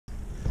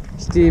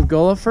Steve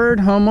Gulliford,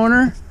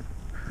 homeowner.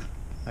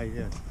 How you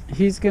doing?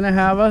 He's gonna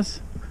have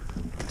us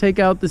take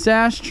out this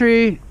ash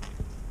tree.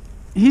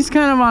 He's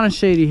kind of on a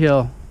shady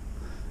hill,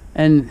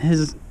 and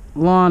his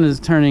lawn is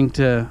turning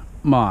to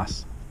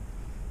moss.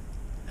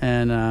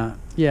 And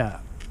yeah,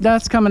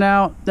 that's coming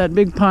out. That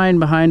big pine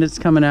behind it's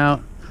coming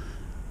out.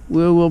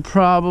 We will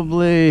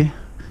probably...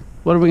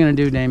 What are we gonna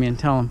do, Damien?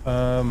 Tell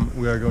him.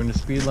 We are going to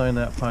speed line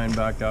that pine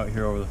back out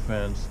here over the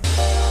fence.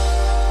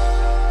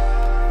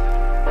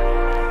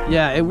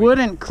 Yeah, it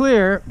wouldn't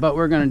clear, but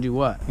we're gonna do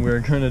what? We're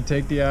going to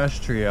take the ash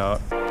tree out,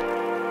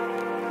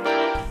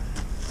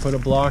 put a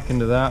block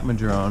into that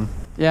madrone.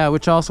 Yeah,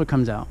 which also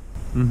comes out.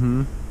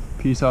 Mm-hmm.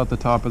 Piece out the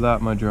top of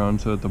that madrone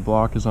so that the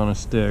block is on a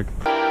stick.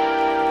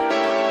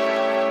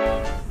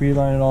 Speed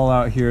line it all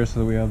out here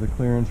so that we have the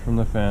clearance from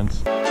the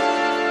fence.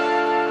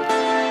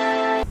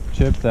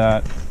 Chip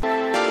that.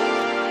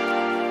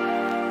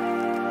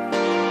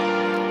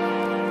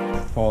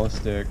 Pull a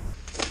stick.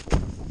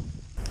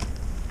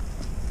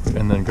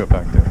 And then go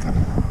back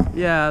there.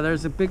 Yeah,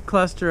 there's a big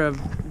cluster of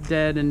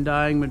dead and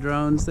dying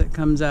madrones that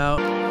comes out.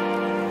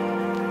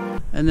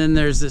 And then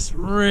there's this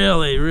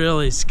really,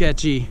 really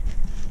sketchy,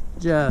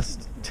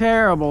 just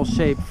terrible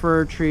shaped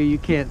fir tree. You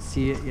can't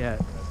see it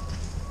yet.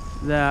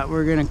 That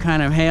we're gonna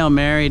kind of Hail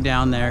Mary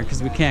down there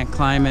because we can't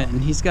climb it. And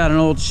he's got an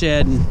old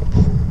shed and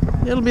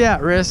it'll be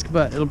at risk,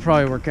 but it'll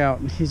probably work out.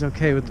 And he's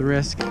okay with the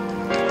risk.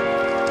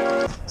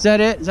 Is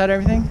that it? Is that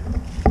everything?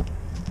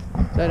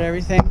 Is that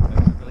everything?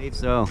 I believe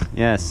so,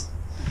 yes.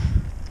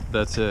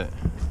 That's it.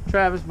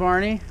 Travis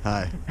Barney.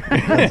 Hi.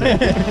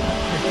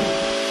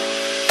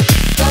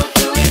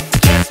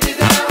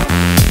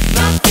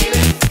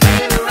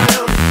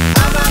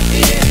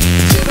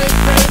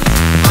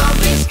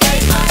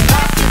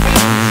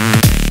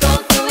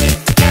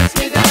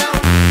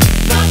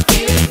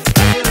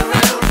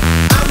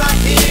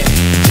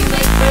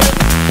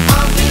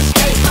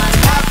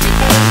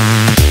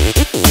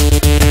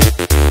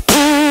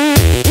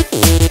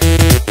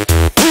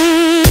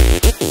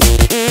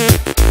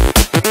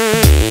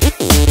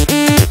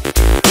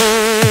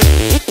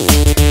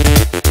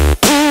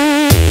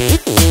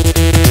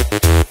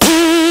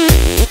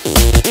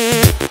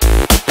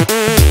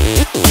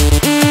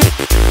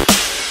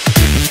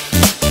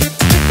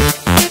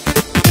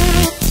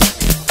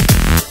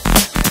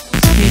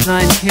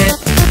 Kit.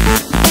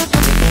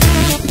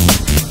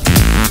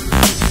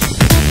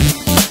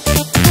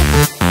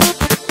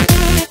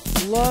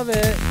 Love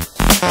it.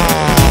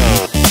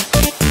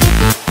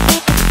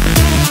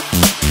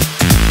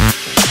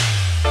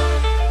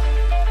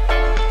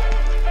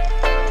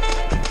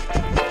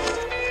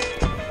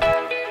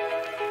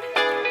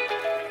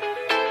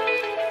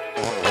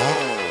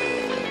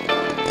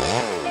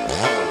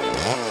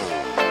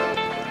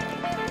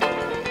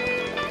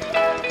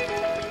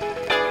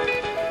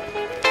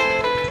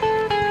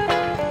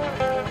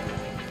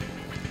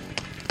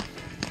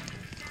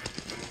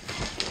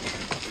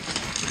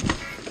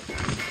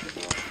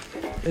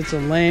 It's a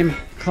lame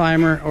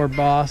climber or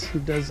boss who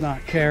does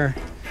not care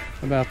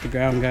about the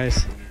ground,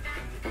 guys.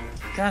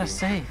 Gotta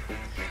say,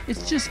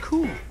 it's just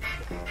cool.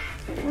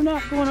 We're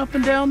not going up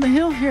and down the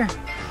hill here.